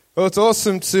Well, it's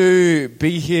awesome to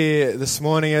be here this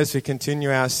morning as we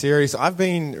continue our series. I've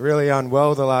been really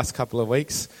unwell the last couple of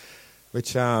weeks,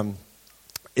 which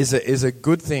is a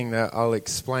good thing that I'll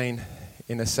explain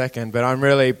in a second. But I'm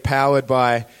really powered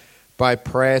by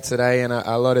prayer today, and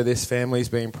a lot of this family's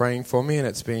been praying for me, and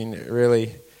it's been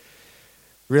really,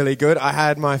 really good. I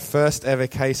had my first ever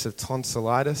case of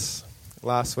tonsillitis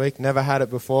last week. Never had it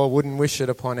before. Wouldn't wish it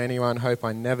upon anyone. Hope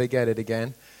I never get it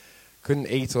again.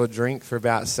 Couldn't eat or drink for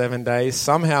about 7 days.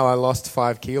 Somehow I lost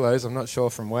 5 kilos. I'm not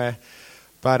sure from where,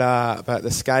 but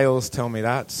the scales tell me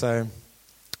that. So,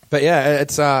 but yeah,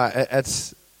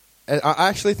 I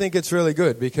actually think it's really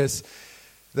good because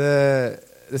the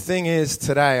thing is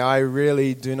today I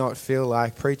really do not feel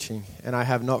like preaching, and I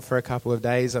have not for a couple of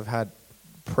days. I've had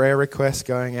prayer requests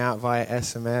going out via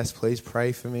SMS. Please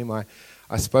pray for me.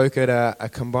 I spoke at a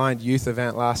combined youth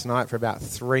event last night for about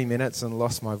 3 minutes and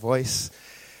lost my voice.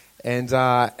 And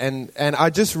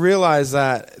I just realized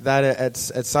that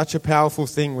it's such a powerful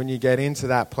thing when you get into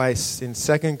that place. In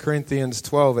 2 Corinthians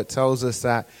 12, it tells us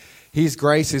that His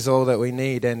grace is all that we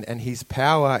need, and His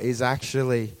power is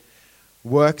actually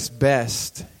works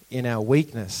best in our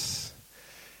weakness.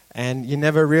 And you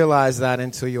never realize that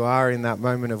until you are in that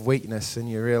moment of weakness, and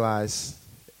you realize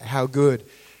how good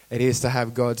it is to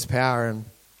have God's power. And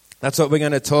that's what we're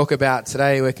going to talk about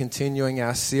today. We're continuing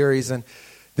our series, and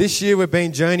this year we've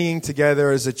been journeying together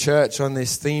as a church on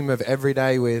this theme of every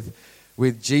day with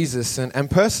Jesus. And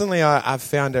personally, I've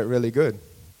found it really good.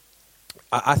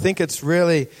 I think it's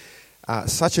really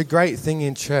such a great thing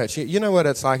in church. You know what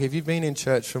it's like. If you've been in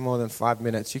church for more than 5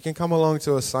 minutes, you can come along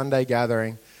to a Sunday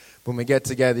gathering. When we get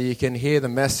together, you can hear the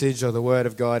message or the Word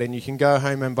of God, and you can go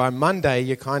home, and by Monday,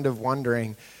 you're kind of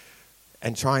wondering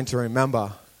and trying to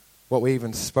remember what we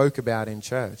even spoke about in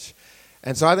church.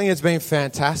 And so I think it's been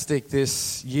fantastic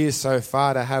this year so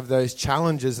far to have those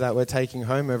challenges that we're taking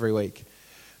home every week.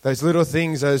 Those little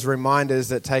things, those reminders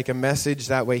that take a message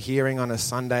that we're hearing on a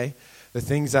Sunday, the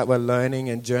things that we're learning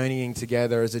and journeying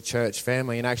together as a church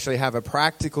family, and actually have a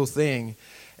practical thing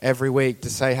every week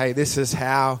to say, hey, this is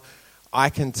how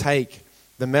I can take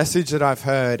the message that I've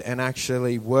heard and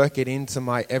actually work it into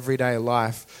my everyday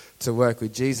life to work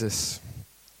with Jesus.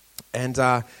 And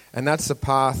that's the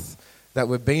path that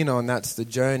we've been on. That's the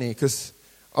journey, because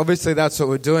obviously that's what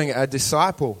we're doing. A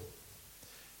disciple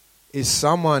is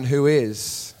someone who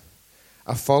is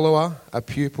a follower, a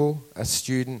pupil, a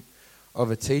student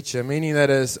of a teacher, meaning that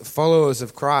as followers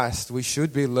of Christ, we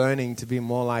should be learning to be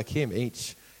more like Him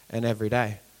each and every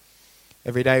day.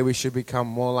 Every day we should become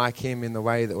more like Him in the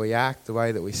way that we act, the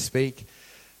way that we speak,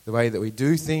 the way that we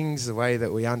do things, the way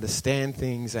that we understand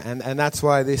things. And that's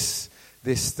why this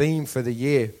theme for the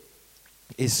year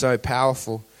is so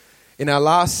powerful. In our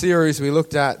last series, we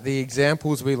looked at the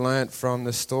examples we learnt from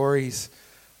the stories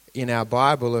in our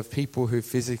Bible of people who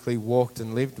physically walked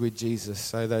and lived with Jesus.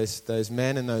 So those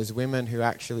men and those women who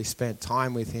actually spent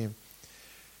time with Him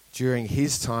during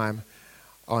His time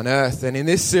on earth. And in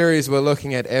this series, we're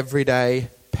looking at everyday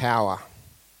power.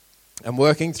 I'm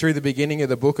working through the beginning of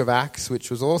the book of Acts, which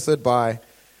was authored by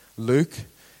Luke.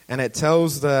 And it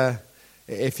tells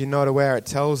if you're not aware, it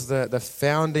tells the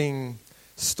founding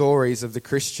stories of the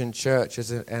Christian church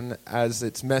as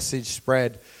its message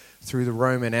spread through the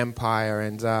Roman Empire.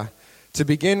 And to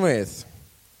begin with,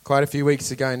 quite a few weeks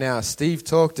ago now, Steve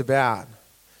talked about,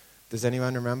 does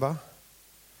anyone remember?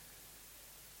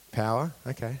 Power?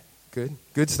 Okay,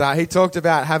 good start. He talked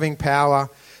about having power,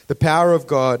 the power of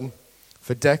God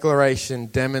for declaration,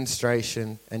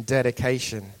 demonstration, and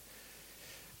dedication.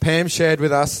 Pam shared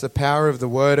with us the power of the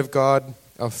Word of God,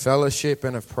 of fellowship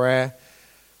and of prayer.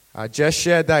 Jess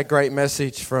shared that great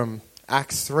message from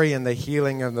Acts 3 and the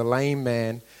healing of the lame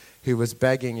man who was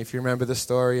begging. If you remember the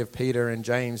story of Peter and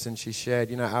James, and she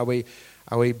shared, are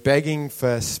we begging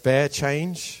for spare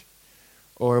change,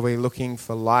 or are we looking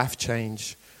for life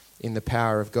change in the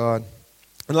power of God?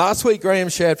 And last week, Graham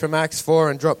shared from Acts 4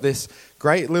 and dropped this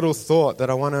great little thought that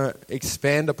I want to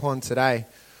expand upon today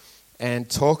and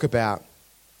talk about.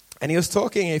 And he was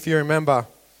talking, if you remember,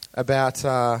 about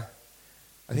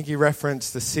I think he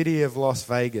referenced the city of Las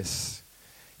Vegas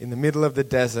in the middle of the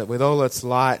desert with all its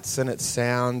lights and its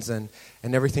sounds and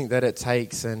everything that it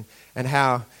takes, and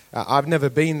how I've never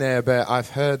been there, but I've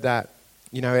heard that,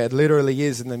 it literally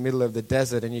is in the middle of the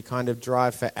desert, and you kind of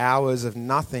drive for hours of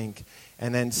nothing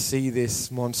and then see this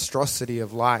monstrosity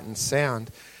of light and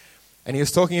sound. And he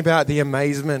was talking about the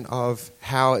amazement of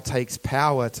how it takes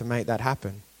power to make that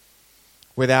happen.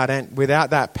 Without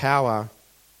that power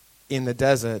in the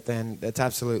desert, then it's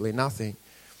absolutely nothing.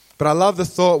 But I love the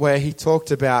thought where he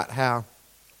talked about how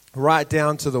right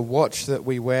down to the watch that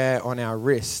we wear on our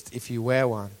wrist, if you wear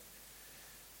one,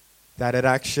 that it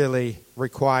actually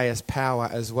requires power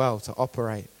as well to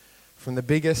operate. From the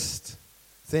biggest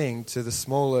thing to the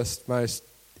smallest, most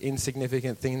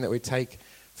insignificant thing that we take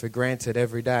for granted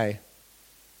every day.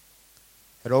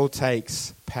 It all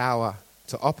takes power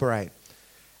to operate.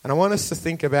 And I want us to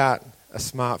think about a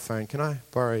smartphone. Can I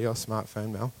borrow your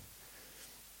smartphone, Mel?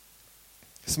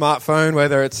 Smartphone,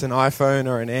 whether it's an iPhone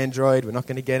or an Android, we're not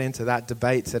going to get into that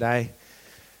debate today.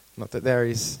 Not that there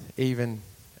is even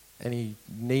any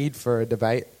need for a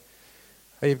debate.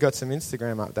 Oh, you've got some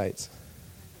Instagram updates.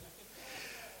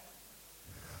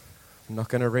 I'm not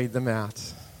going to read them out.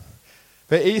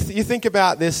 But you think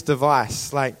about this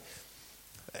device, like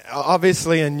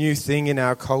obviously a new thing in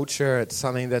our culture. It's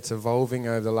something that's evolving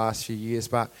over the last few years.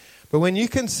 But when you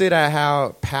consider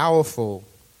how powerful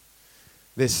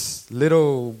this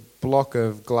little block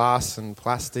of glass and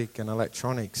plastic and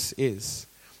electronics is,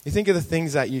 you think of the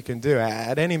things that you can do.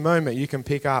 At any moment, you can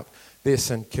pick up this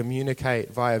and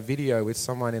communicate via video with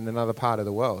someone in another part of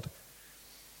the world.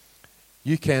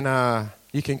 You can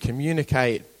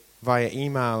communicate via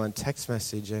email and text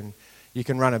message, and you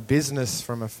can run a business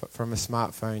from a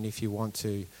smartphone if you want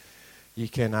to. You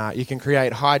can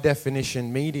create high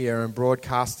definition media and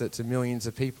broadcast it to millions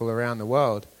of people around the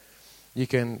world. You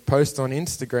can post on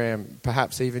Instagram,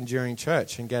 perhaps even during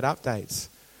church, and get updates.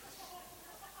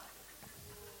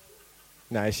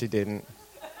 No, she didn't.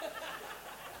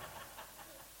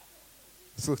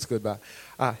 This looks good, but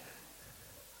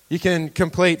you can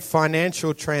complete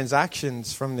financial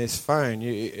transactions from this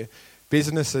phone.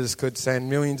 Businesses could send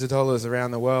millions of dollars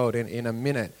around the world in a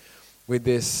minute with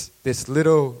this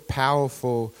little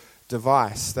powerful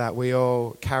device that we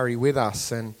all carry with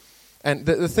us. And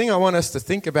the thing I want us to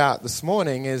think about this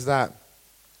morning is that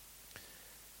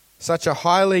such a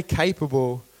highly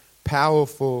capable,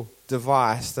 powerful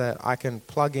device that I can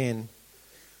plug in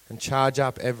and charge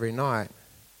up every night.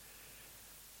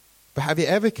 But have you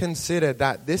ever considered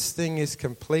that this thing is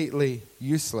completely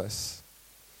useless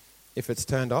if it's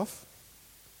turned off?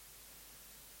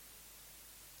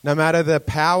 No matter the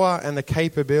power and the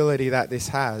capability that this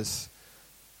has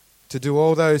to do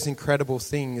all those incredible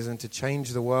things and to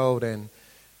change the world and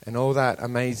all that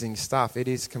amazing stuff, it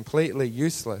is completely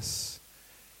useless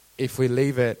if we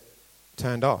leave it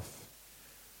turned off.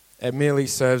 It merely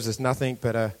serves as nothing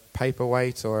but a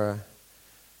paperweight or a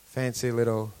fancy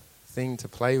little thing to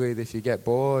play with if you get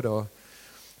bored, or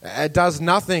it does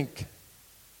nothing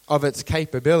of its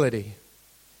capability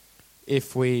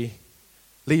if we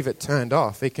leave it turned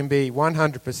off. It can be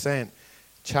 100%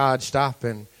 charged up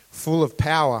and full of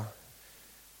power,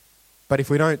 but if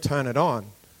we don't turn it on,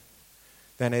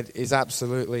 then it is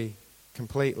absolutely,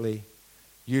 completely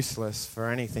useless for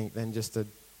anything than just a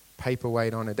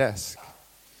paperweight on a desk.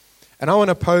 And I want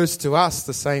to pose to us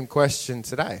the same question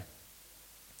today.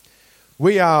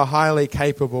 We are highly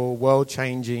capable,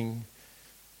 world-changing,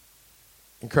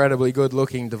 incredibly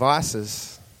good-looking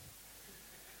devices.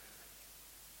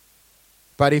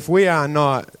 But if we are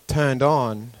not turned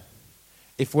on,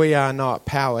 if we are not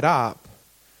powered up,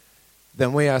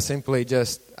 then we are simply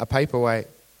just a paperweight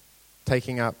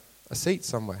taking up a seat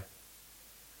somewhere.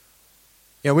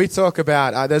 You know, we talk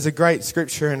about, there's a great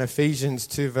scripture in Ephesians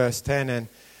 2 verse 10, and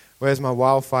where's my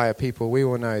wildfire people? We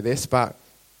will know this, but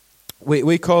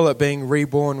we call it being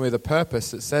reborn with a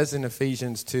purpose. It says in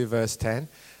Ephesians 2 verse 10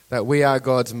 that we are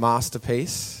God's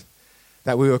masterpiece,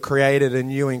 that we were created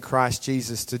anew in Christ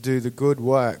Jesus to do the good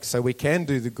works, so we can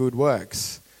do the good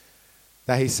works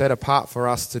that He set apart for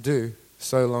us to do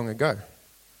so long ago.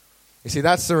 You see,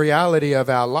 that's the reality of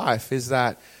our life, is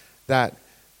that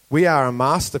we are a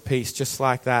masterpiece just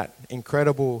like that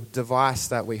incredible device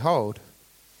that we hold.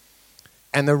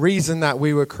 And the reason that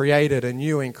we were created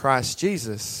anew in Christ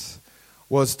Jesus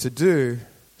was to do,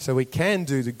 so we can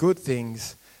do the good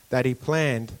things that He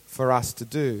planned for us to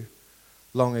do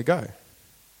long ago.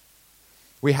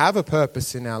 We have a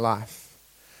purpose in our life.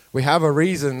 We have a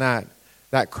reason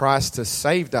that Christ has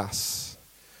saved us.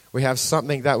 We have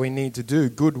something that we need to do,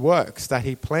 good works that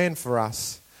He planned for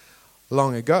us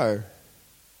long ago.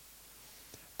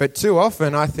 But too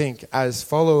often, I think, as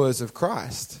followers of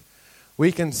Christ,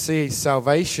 we can see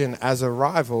salvation as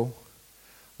arrival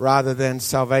rather than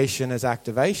salvation as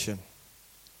activation.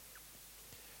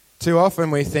 Too often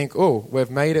we think, oh,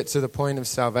 we've made it to the point of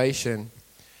salvation.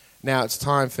 Now it's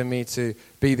time for me to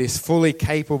be this fully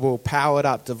capable, powered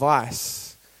up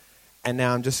device. And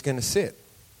now I'm just going to sit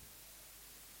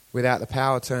without the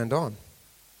power turned on.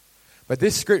 But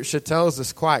this scripture tells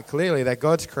us quite clearly that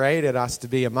God's created us to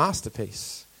be a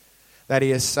masterpiece. That He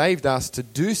has saved us to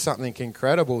do something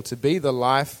incredible, to be the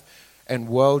life and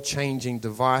world-changing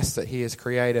device that He has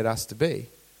created us to be.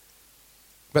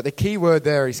 But the key word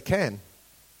there is can.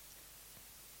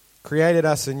 Created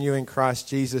us anew in Christ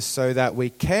Jesus so that we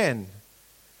can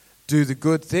do the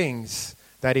good things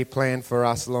that he planned for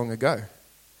us long ago.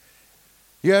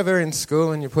 You ever in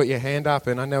school and you put your hand up,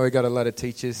 and I know we've got a lot of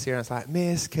teachers here, and it's like,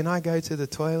 Miss, can I go to the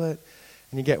toilet?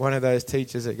 And you get one of those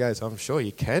teachers that goes, I'm sure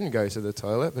you can go to the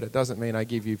toilet, but it doesn't mean I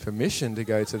give you permission to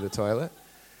go to the toilet.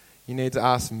 You need to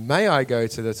ask, may I go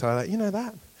to the toilet? You know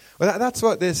that? Well, that's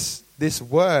what this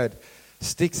word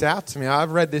sticks out to me.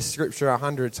 I've read this scripture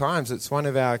 100 times. It's one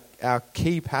of our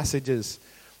key passages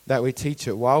that we teach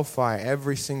at Wildfire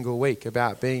every single week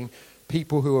about being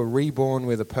people who are reborn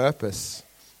with a purpose.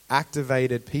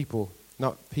 Activated people,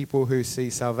 not people who see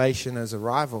salvation as a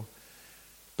rival.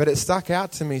 But it stuck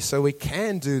out to me so we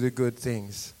can do the good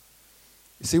things.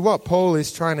 You see, what Paul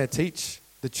is trying to teach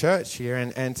the church here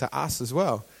and to us as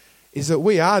well is that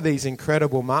we are these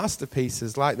incredible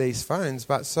masterpieces like these phones,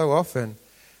 but so often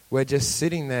we're just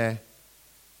sitting there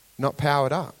not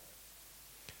powered up.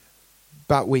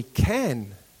 But we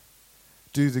can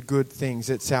do the good things.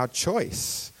 It's our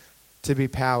choice to be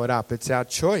powered up. It's our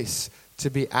choice to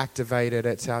be activated.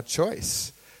 It's our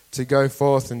choice to go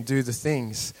forth and do the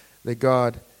things that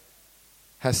God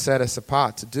has set us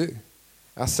apart to do.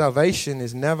 Our salvation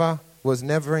was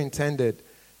never intended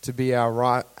to be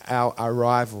our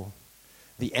arrival,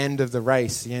 the end of the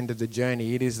race, the end of the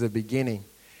journey. It is the beginning.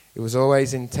 It was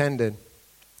always intended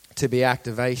to be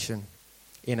activation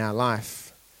in our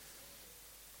life,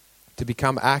 to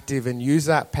become active and use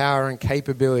that power and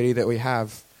capability that we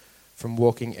have from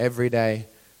walking every day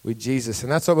with Jesus.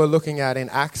 And that's what we're looking at in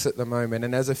Acts at the moment.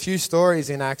 And there's a few stories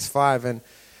in Acts 5,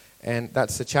 and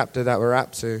that's the chapter that we're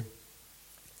up to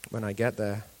when I get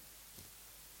there.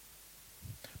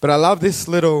 But I love this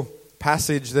little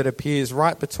passage that appears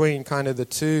right between kind of the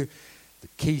two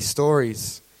key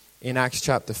stories in Acts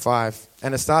chapter 5.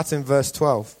 And it starts in verse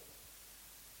 12.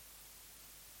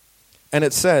 And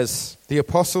it says, the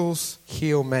apostles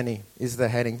heal many is the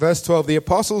heading. Verse 12, the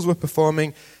apostles were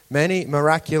performing many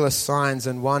miraculous signs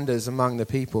and wonders among the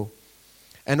people.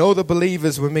 And all the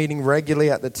believers were meeting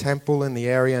regularly at the temple in the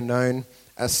area known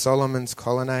as Solomon's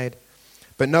Colonnade.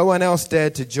 But no one else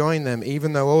dared to join them,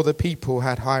 even though all the people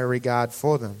had high regard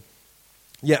for them.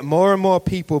 Yet more and more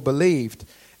people believed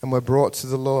and were brought to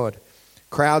the Lord,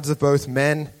 crowds of both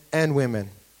men and women.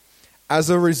 As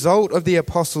a result of the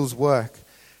apostles' work,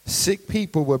 sick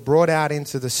people were brought out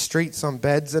into the streets on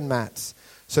beds and mats,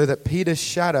 so that Peter's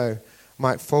shadow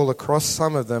might fall across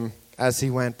some of them as he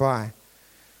went by.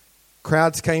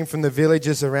 Crowds came from the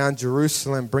villages around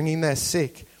Jerusalem, bringing their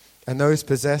sick and those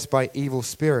possessed by evil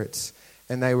spirits,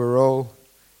 and they were all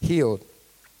healed.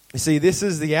 You see, this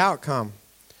is the outcome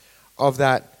of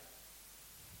that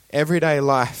everyday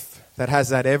life that has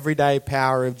that everyday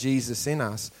power of Jesus in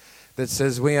us, that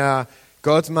says we are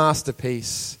God's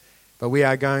masterpiece, but we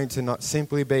are going to not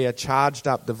simply be a charged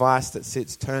up device that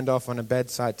sits turned off on a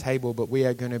bedside table, but we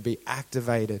are going to be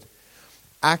activated.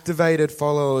 Activated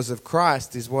followers of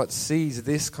Christ is what sees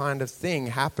this kind of thing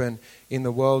happen in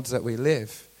the worlds that we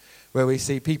live, where we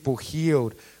see people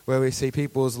healed, where we see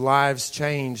people's lives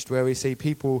changed, where we see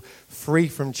people free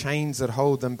from chains that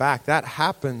hold them back. That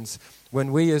happens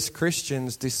when we as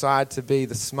Christians decide to be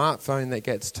the smartphone that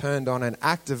gets turned on and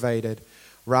activated,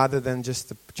 rather than just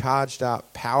the charged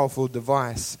up, powerful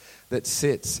device that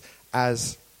sits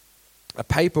as a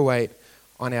paperweight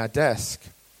on our desk.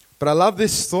 But I love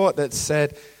this thought that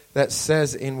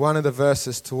says in one of the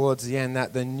verses towards the end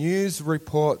that the news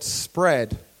report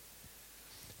spread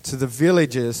to the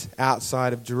villages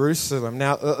outside of Jerusalem.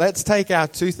 Now, let's take our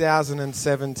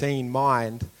 2017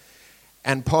 mind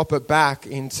and pop it back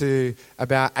into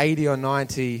about 80 or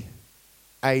 90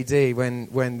 AD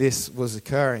when this was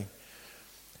occurring.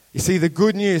 You see, the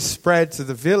good news spread to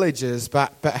the villages,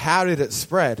 but how did it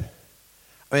spread?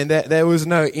 I mean, there was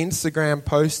no Instagram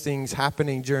postings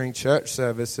happening during church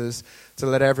services to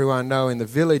let everyone know in the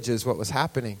villages what was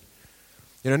happening.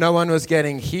 You know, no one was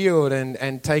getting healed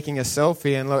and taking a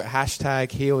selfie and look,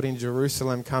 hashtag healed in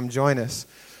Jerusalem, come join us.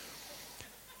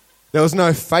 There was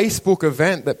no Facebook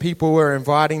event that people were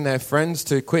inviting their friends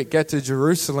to, quick, get to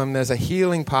Jerusalem, there's a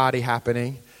healing party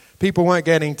happening. People weren't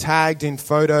getting tagged in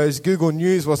photos. Google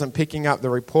News wasn't picking up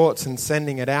the reports and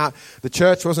sending it out. The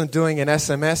church wasn't doing an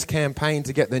SMS campaign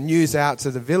to get the news out to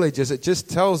the villages. It just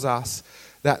tells us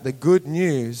that the good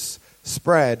news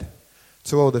spread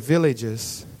to all the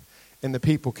villages and the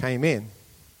people came in.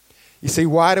 You see,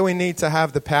 why do we need to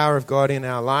have the power of God in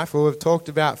our life? Well, we've talked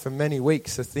about for many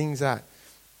weeks the things that,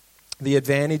 the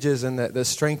advantages and the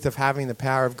strength of having the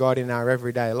power of God in our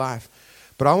everyday life.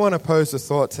 But I want to pose the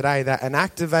thought today that an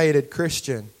activated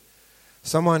Christian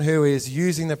someone who is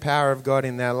using the power of God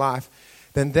in their life,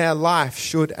 then their life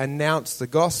should announce the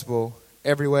gospel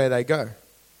everywhere they go.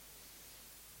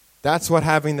 That's what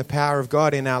having the power of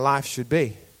God in our life should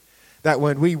be. That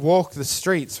when we walk the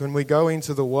streets, when we go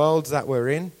into the worlds that we're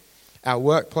in, our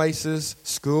workplaces,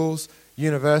 schools,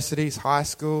 universities, high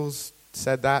schools,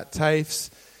 TAFEs,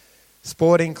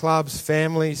 sporting clubs,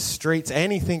 families, streets,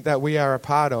 anything that we are a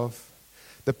part of,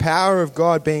 the power of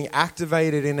God being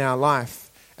activated in our life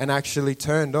and actually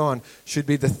turned on should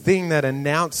be the thing that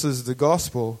announces the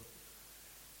gospel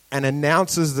and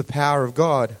announces the power of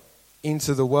God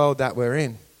into the world that we're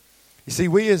in. You see,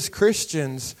 we as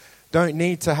Christians don't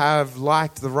need to have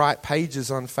liked the right pages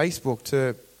on Facebook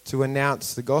to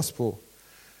announce the gospel.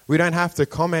 We don't have to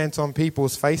comment on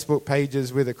people's Facebook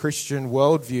pages with a Christian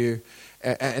worldview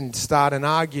and start an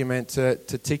argument to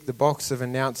tick the box of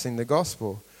announcing the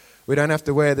gospel. We don't have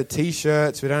to wear the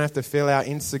t-shirts. We don't have to fill our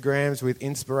Instagrams with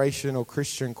inspirational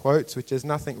Christian quotes, which there's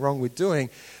nothing wrong with doing.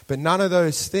 But none of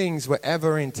those things were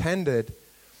ever intended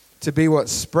to be what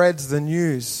spreads the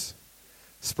news,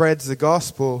 spreads the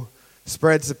gospel,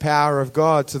 spreads the power of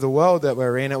God to the world that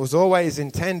we're in. It was always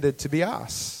intended to be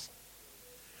us.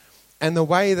 And the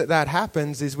way that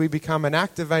happens is we become an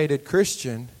activated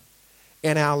Christian,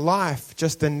 and our life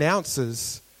just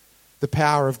announces the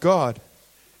power of God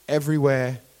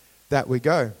everywhere that we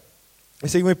go. You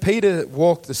see, when Peter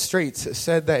walked the streets, it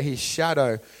said that his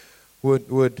shadow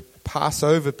would pass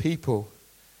over people,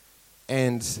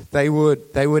 and they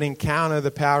would encounter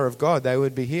the power of God. They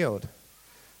would be healed.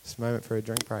 Just a moment for a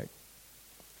drink break.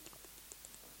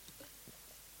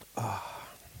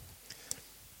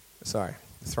 Sorry,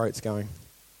 the throat's going.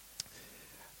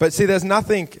 But see, there's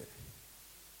nothing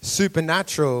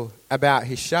supernatural about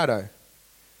his shadow.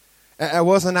 It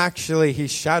wasn't actually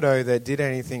his shadow that did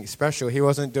anything special. He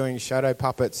wasn't doing shadow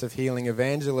puppets of healing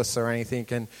evangelists or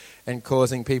anything and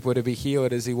causing people to be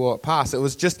healed as he walked past. It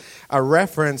was just a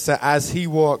reference that as he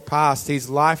walked past, his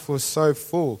life was so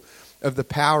full of the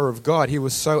power of God. He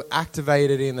was so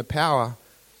activated in the power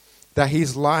that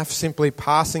his life simply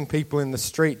passing people in the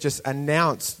street just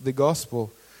announced the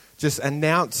gospel, just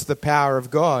announced the power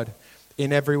of God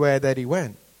in everywhere that he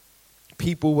went.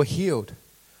 People were healed.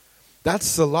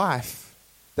 That's the life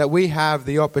that we have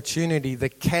the opportunity,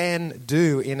 that can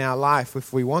do in our life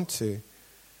if we want to,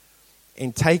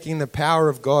 in taking the power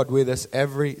of God with us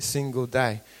every single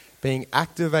day, being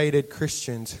activated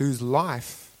Christians whose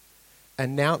life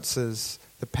announces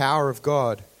the power of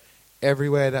God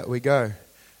everywhere that we go.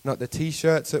 Not the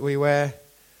t-shirts that we wear,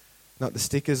 not the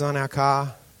stickers on our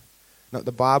car, not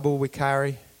the Bible we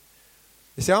carry.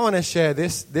 You see, I want to share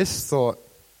this thought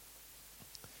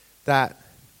that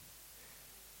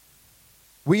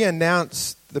we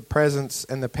announce the presence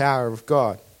and the power of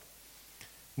God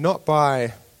not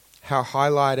by how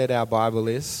highlighted our Bible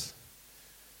is,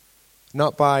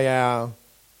 not by our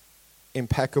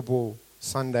impeccable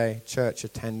Sunday church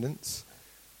attendance,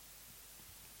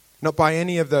 not by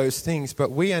any of those things,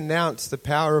 but we announce the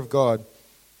power of God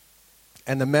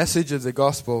and the message of the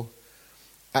gospel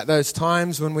at those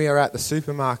times when we are at the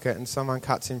supermarket and someone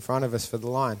cuts in front of us for the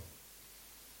line.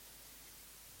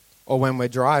 Or when we're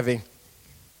driving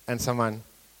and someone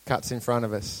cuts in front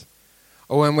of us.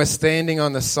 Or when we're standing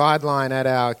on the sideline at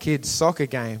our kids' soccer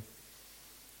game.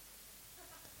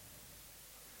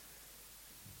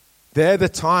 They're the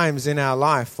times in our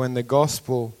life when the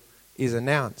gospel is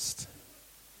announced.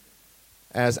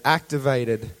 As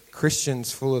activated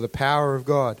Christians full of the power of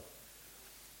God.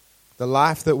 The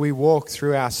life that we walk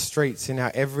through our streets in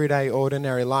our everyday,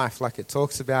 ordinary life, like it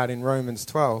talks about in Romans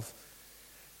 12,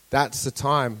 that's the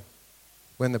time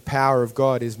when the power of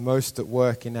God is most at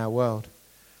work in our world,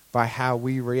 by how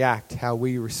we react, how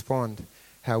we respond,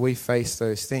 how we face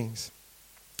those things.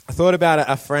 I thought about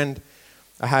a friend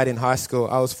I had in high school.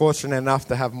 I was fortunate enough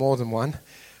to have more than one,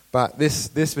 but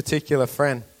this particular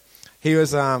friend, he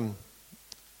was a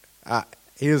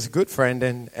good friend,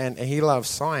 and he loved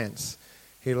science.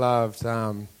 He loved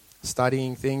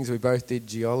studying things. We both did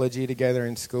geology together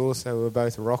in school, so we were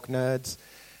both rock nerds.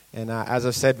 And as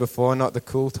I've said before, not the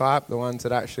cool type, the ones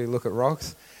that actually look at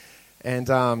rocks. And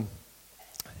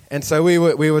so we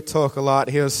would talk a lot.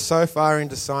 He was so far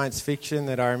into science fiction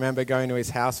that I remember going to his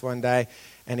house one day,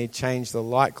 and he changed the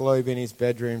light globe in his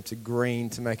bedroom to green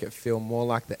to make it feel more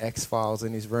like the X-Files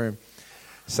in his room.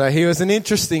 So he was an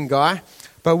interesting guy.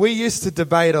 But we used to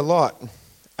debate a lot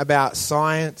about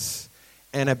science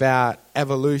and about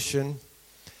evolution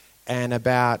and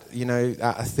about,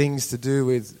 things to do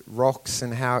with rocks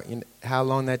and how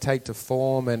long they take to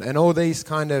form and all these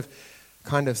kind of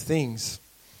things.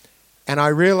 And I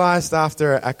realized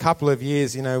after a couple of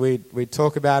years, we'd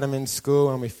talk about him in school,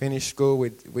 and we finished school,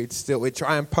 we'd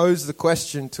try and pose the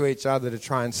question to each other to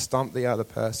try and stump the other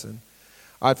person.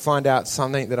 I'd find out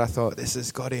something that I thought, this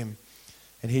has got him.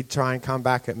 And he'd try and come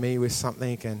back at me with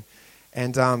something.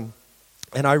 And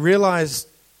I realized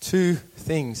two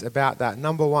things about that.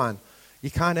 Number one,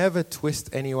 you can't ever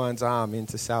twist anyone's arm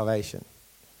into salvation.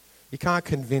 You can't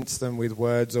convince them with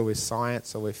words or with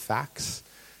science or with facts.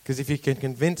 Because if you can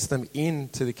convince them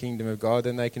into the kingdom of God,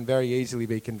 then they can very easily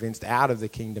be convinced out of the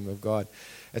kingdom of God.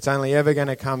 It's only ever going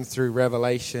to come through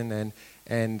revelation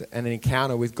and an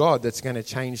encounter with God that's going to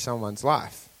change someone's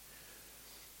life.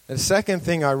 The second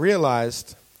thing I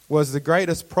realized was the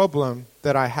greatest problem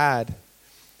that I had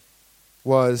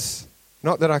was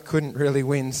not that I couldn't really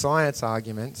win science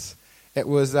arguments. It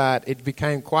was that it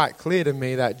became quite clear to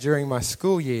me that during my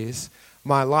school years,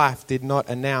 my life did not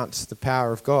announce the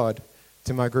power of God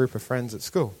to my group of friends at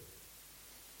school.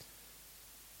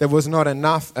 There was not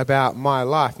enough about my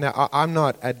life. Now, I'm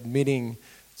not admitting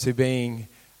to being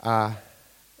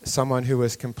someone who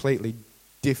was completely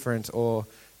different or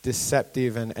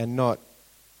deceptive and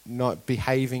not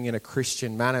behaving in a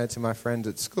Christian manner to my friends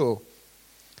at school.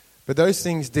 But those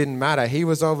things didn't matter. He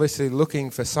was obviously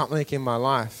looking for something in my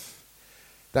life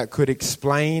that could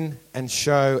explain and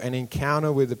show an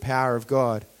encounter with the power of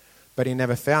God, but he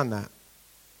never found that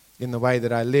in the way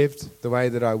that I lived, the way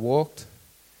that I walked.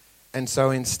 And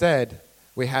so instead,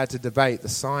 we had to debate the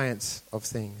science of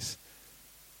things.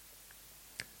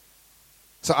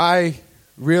 So I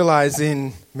realized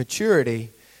in maturity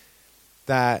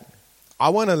that I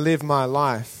want to live my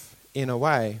life in a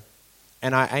way,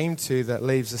 and I aim to, that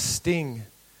leaves a sting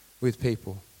with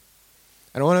people.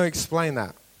 And I want to explain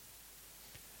that.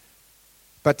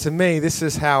 But to me, this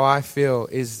is how I feel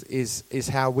is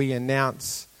how we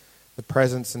announce the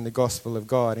presence and the gospel of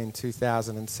God in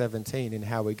 2017 in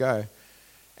how we go.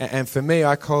 And for me,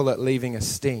 I call it leaving a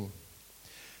sting.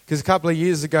 Because a couple of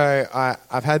years ago,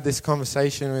 I've had this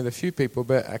conversation with a few people,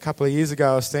 but a couple of years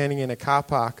ago I was standing in a car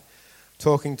park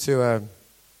talking to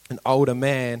an older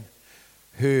man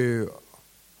who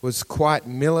was quite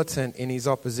militant in his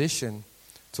opposition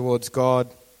towards God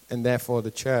and therefore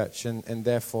the church and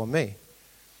therefore me.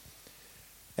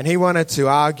 And he wanted to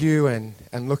argue and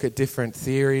look at different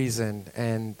theories,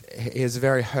 and he was a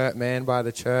very hurt man by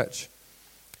the church.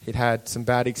 He'd had some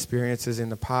bad experiences in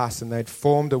the past, and they'd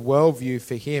formed a worldview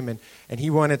for him, and he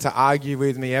wanted to argue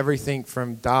with me everything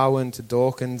from Darwin to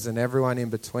Dawkins and everyone in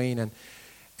between,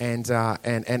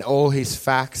 and all his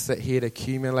facts that he had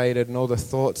accumulated and all the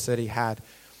thoughts that he had.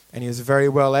 And he was a very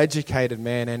well-educated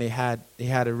man, and he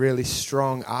had a really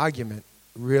strong argument,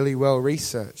 really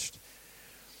well-researched.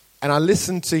 And I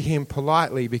listened to him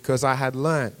politely because I had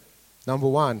learnt, number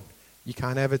one, you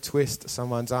can't ever twist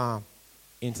someone's arm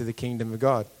into the kingdom of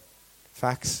God.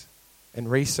 Facts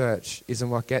and research isn't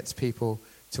what gets people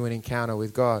to an encounter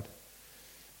with God.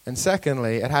 And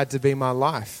secondly, it had to be my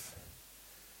life.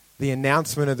 The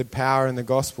announcement of the power and the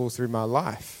gospel through my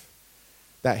life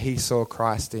that he saw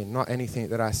Christ in, not anything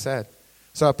that I said.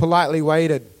 So I politely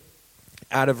waited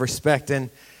out of respect,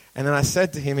 and then I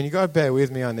said to him, and you've got to bear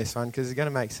with me on this one because it's going to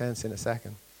make sense in a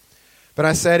second. But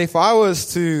I said, if I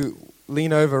was to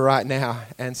lean over right now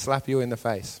and slap you in the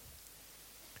face,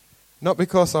 not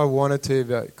because I wanted to,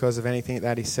 but because of anything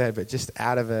that he said, but just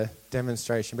out of a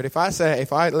demonstration. But if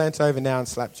I leant over now and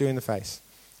slapped you in the face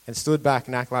and stood back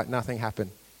and act like nothing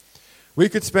happened, we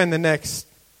could spend the next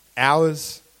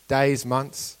hours, days,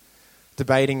 months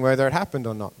debating whether it happened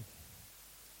or not.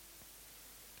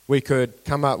 We could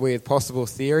come up with possible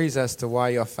theories as to why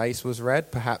your face was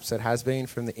red. Perhaps it has been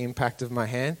from the impact of my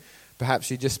hand. Perhaps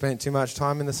you just spent too much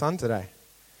time in the sun today.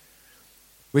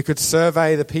 We could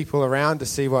survey the people around to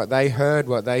see what they heard,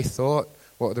 what they thought,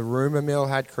 what the rumor mill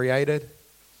had created.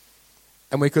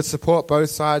 And we could support both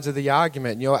sides of the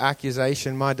argument. Your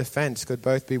accusation, my defense could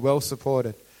both be well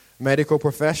supported. Medical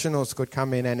professionals could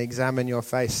come in and examine your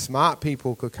face. Smart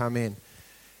people could come in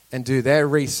and do their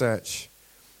research.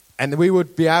 And we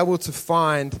would be able to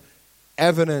find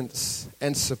evidence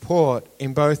and support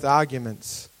in both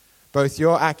arguments. Both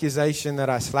your accusation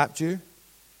that I slapped you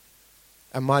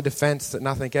and my defense that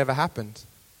nothing ever happened.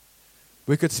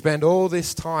 We could spend all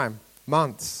this time,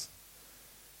 months,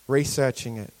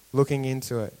 researching it, looking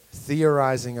into it,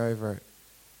 theorizing over it,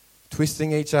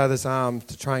 twisting each other's arm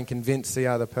to try and convince the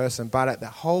other person. But at the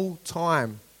whole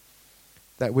time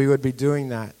that we would be doing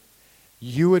that,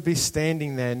 you would be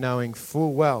standing there knowing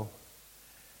full well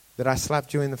that I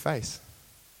slapped you in the face.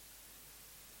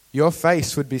 Your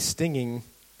face would be stinging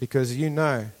because you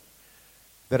know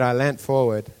that I leant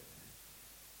forward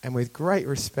and with great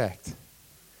respect,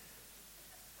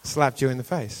 slapped you in the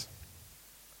face.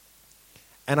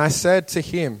 And I said to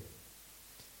him,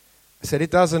 I said,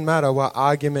 it doesn't matter what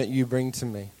argument you bring to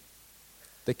me.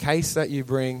 The case that you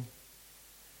bring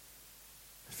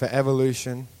for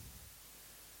evolution,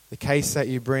 the case that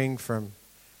you bring from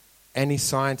any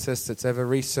scientist that's ever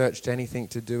researched anything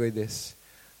to do with this,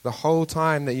 the whole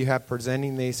time that you have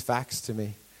presenting these facts to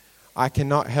me, I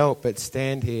cannot help but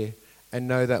stand here and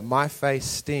know that my face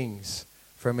stings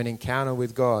from an encounter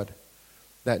with God,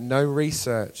 that no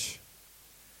research,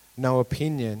 no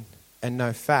opinion, and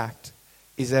no fact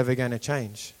is ever going to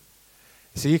change.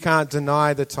 So you can't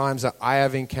deny the times that I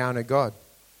have encountered God.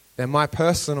 They're my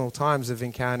personal times of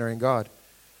encountering God.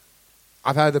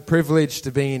 I've had the privilege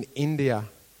to be in India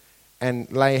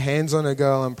and lay hands on a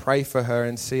girl and pray for her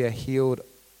and see her healed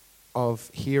of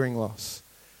hearing loss.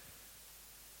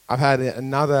 I've had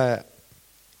another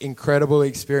incredible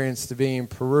experience to be in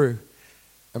Peru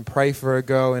and pray for a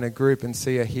girl in a group and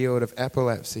see her healed of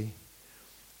epilepsy.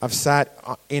 I've sat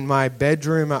in my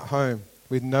bedroom at home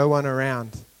with no one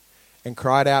around and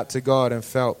cried out to God and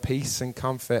felt peace and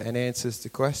comfort and answers to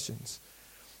questions.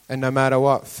 And no matter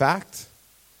what fact,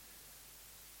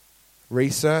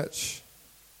 research,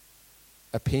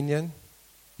 opinion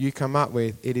you come up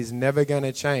with, it is never going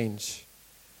to change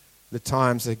the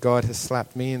times that God has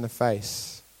slapped me in the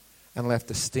face and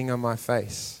left a sting on my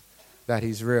face that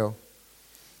He's real.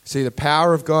 See, the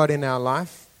power of God in our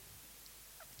life,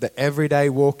 the everyday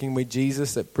walking with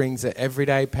Jesus that brings the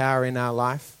everyday power in our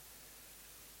life,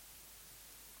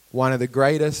 one of the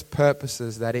greatest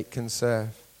purposes that it can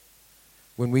serve.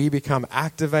 When we become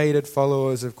activated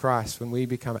followers of Christ, when we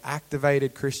become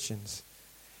activated Christians,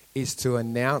 is to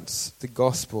announce the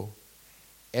gospel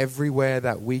everywhere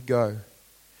that we go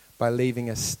by leaving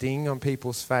a sting on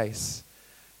people's face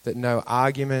that no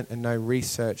argument and no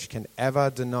research can ever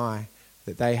deny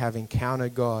that they have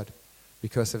encountered God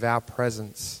because of our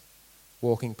presence,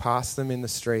 walking past them in the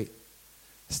street,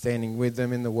 standing with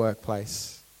them in the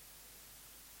workplace,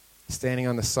 standing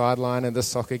on the sideline of the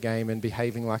soccer game and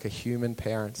behaving like a human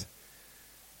parent.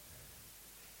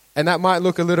 And that might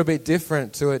look a little bit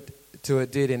different to it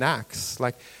did in Acts.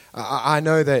 Like, I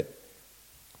know that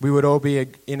we would all be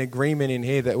in agreement in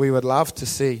here that we would love to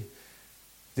see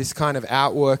this kind of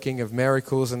outworking of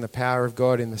miracles and the power of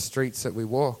God in the streets that we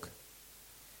walk.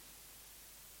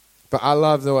 But I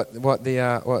love what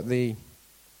the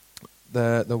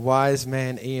wise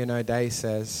man Ian O'Day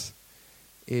says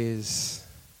is,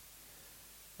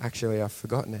 actually I've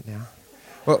forgotten it now.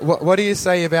 What do you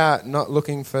say about not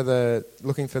looking for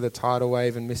the tidal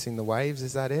wave and missing the waves?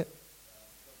 Is that it?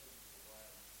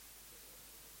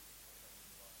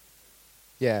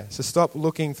 Yeah, so stop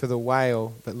looking for the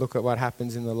whale, but look at what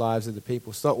happens in the lives of the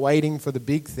people. Stop waiting for the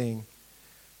big thing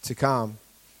to come.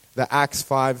 The Acts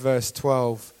 5 verse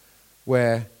 12,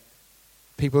 where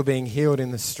people are being healed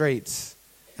in the streets,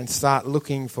 and start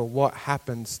looking for what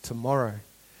happens tomorrow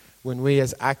when we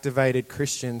as activated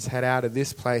Christians head out of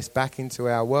this place back into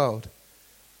our world.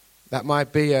 That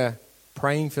might be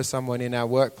praying for someone in our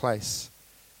workplace.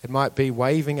 It might be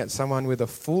waving at someone with a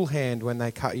full hand when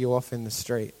they cut you off in the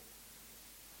street.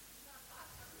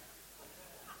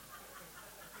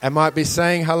 It might be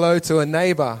saying hello to a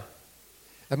neighbor.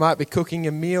 It might be cooking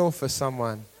a meal for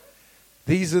someone.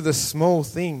 These are the small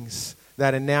things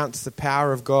that announce the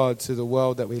power of God to the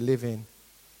world that we live in.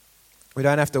 We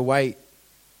don't have to wait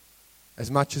as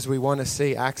much as we want to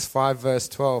see Acts 5 verse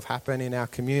 12 happen in our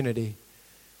community.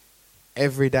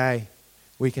 Every day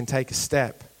we can take a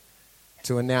step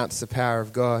to announce the power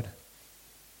of God.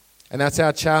 And that's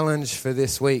our challenge for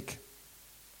this week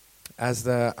as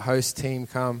the host team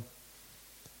come,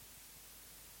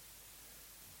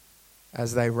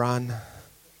 as they run.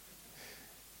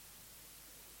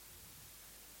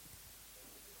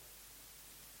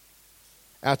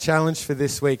 Our challenge for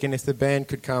this week, and if the band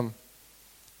could come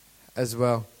as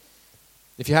well.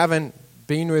 If you haven't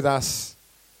been with us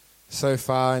so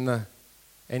far in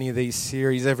any of these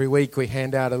series, every week we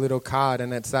hand out a little card,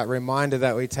 and it's that reminder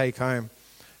that we take home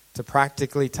to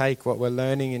practically take what we're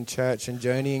learning in church and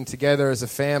journeying together as a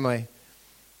family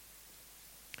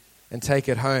and take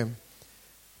it home.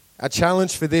 Our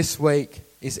challenge for this week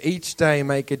is each day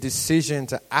make a decision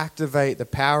to activate the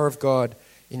power of God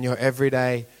in your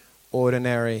everyday,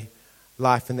 ordinary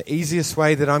life. And the easiest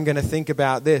way that I'm going to think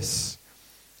about this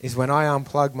is when I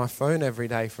unplug my phone every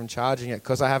day from charging it.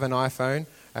 Because I have an iPhone,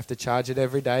 I have to charge it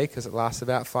every day because it lasts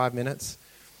about 5 minutes.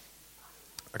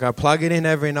 I go plug it in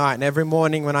every night, and every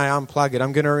morning when I unplug it,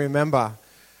 I'm going to remember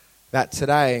that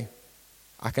today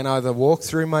I can either walk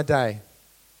through my day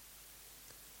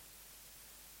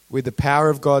with the power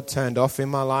of God turned off in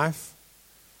my life,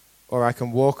 or I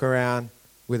can walk around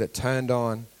with it turned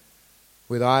on,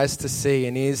 with eyes to see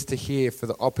and ears to hear for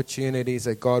the opportunities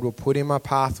that God will put in my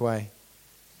pathway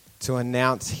to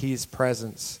announce his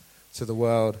presence to the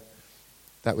world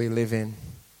that we live in.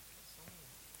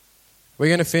 We're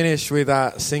going to finish with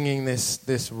singing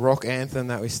this rock anthem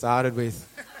that we started with.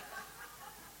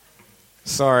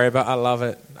 Sorry, but I love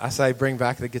it. I say bring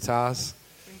back the guitars.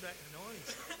 Bring back the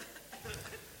 90s.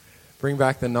 Bring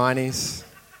back the 90s.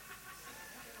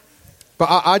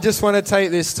 But I just want to take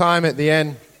this time at the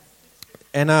end.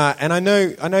 And I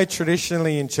know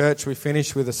traditionally in church we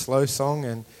finish with a slow song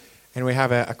and we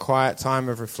have a quiet time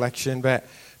of reflection. But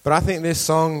I think this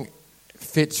song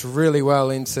fits really well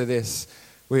into this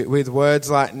with words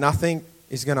like, nothing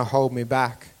is going to hold me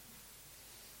back.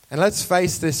 And let's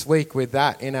face this week with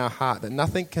that in our heart, that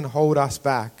nothing can hold us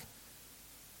back.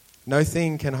 No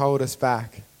thing can hold us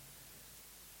back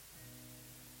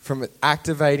from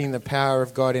activating the power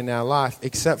of God in our life,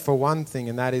 except for one thing,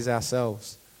 and that is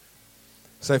ourselves.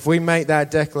 So if we make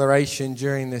that declaration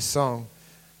during this song,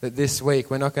 that this week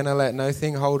we're not going to let no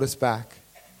thing hold us back.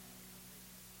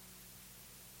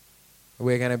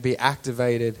 We're going to be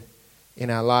activated in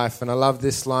our life. And I love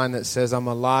this line that says, I'm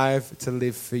alive to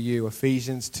live for you.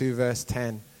 Ephesians 2 verse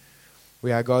 10.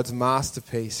 We are God's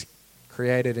masterpiece,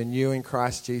 created anew in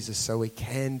Christ Jesus, so we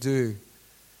can do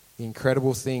the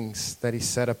incredible things that he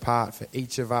set apart for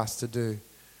each of us to do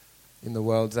in the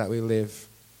worlds that we live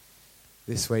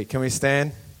this week. Can we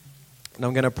stand? And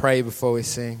I'm going to pray before we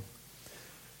sing.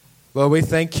 Lord, we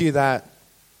thank you that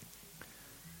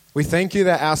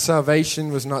our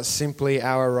salvation was not simply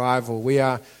our arrival. We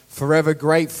are forever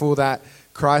grateful that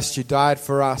Christ, you died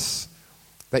for us,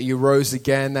 that you rose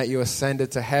again, that you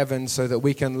ascended to heaven so that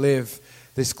we can live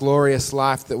this glorious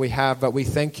life that we have. But we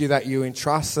thank you that you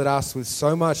entrusted us with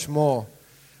so much more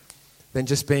than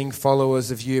just being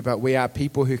followers of you, but we are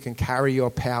people who can carry your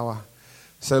power.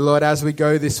 So Lord, as we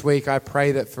go this week, I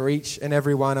pray that for each and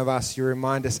every one of us, you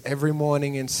remind us every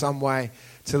morning in some way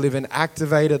to live an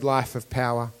activated life of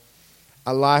power.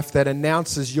 A life that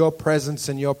announces your presence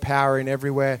and your power in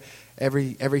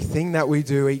everything that we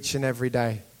do each and every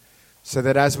day. So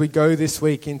that as we go this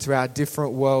week into our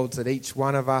different worlds, that each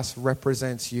one of us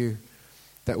represents you.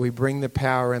 That we bring the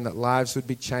power and that lives would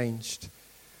be changed.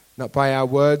 Not by our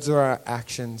words or our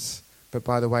actions, but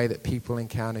by the way that people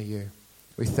encounter you.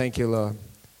 We thank you, Lord.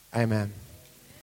 Amen.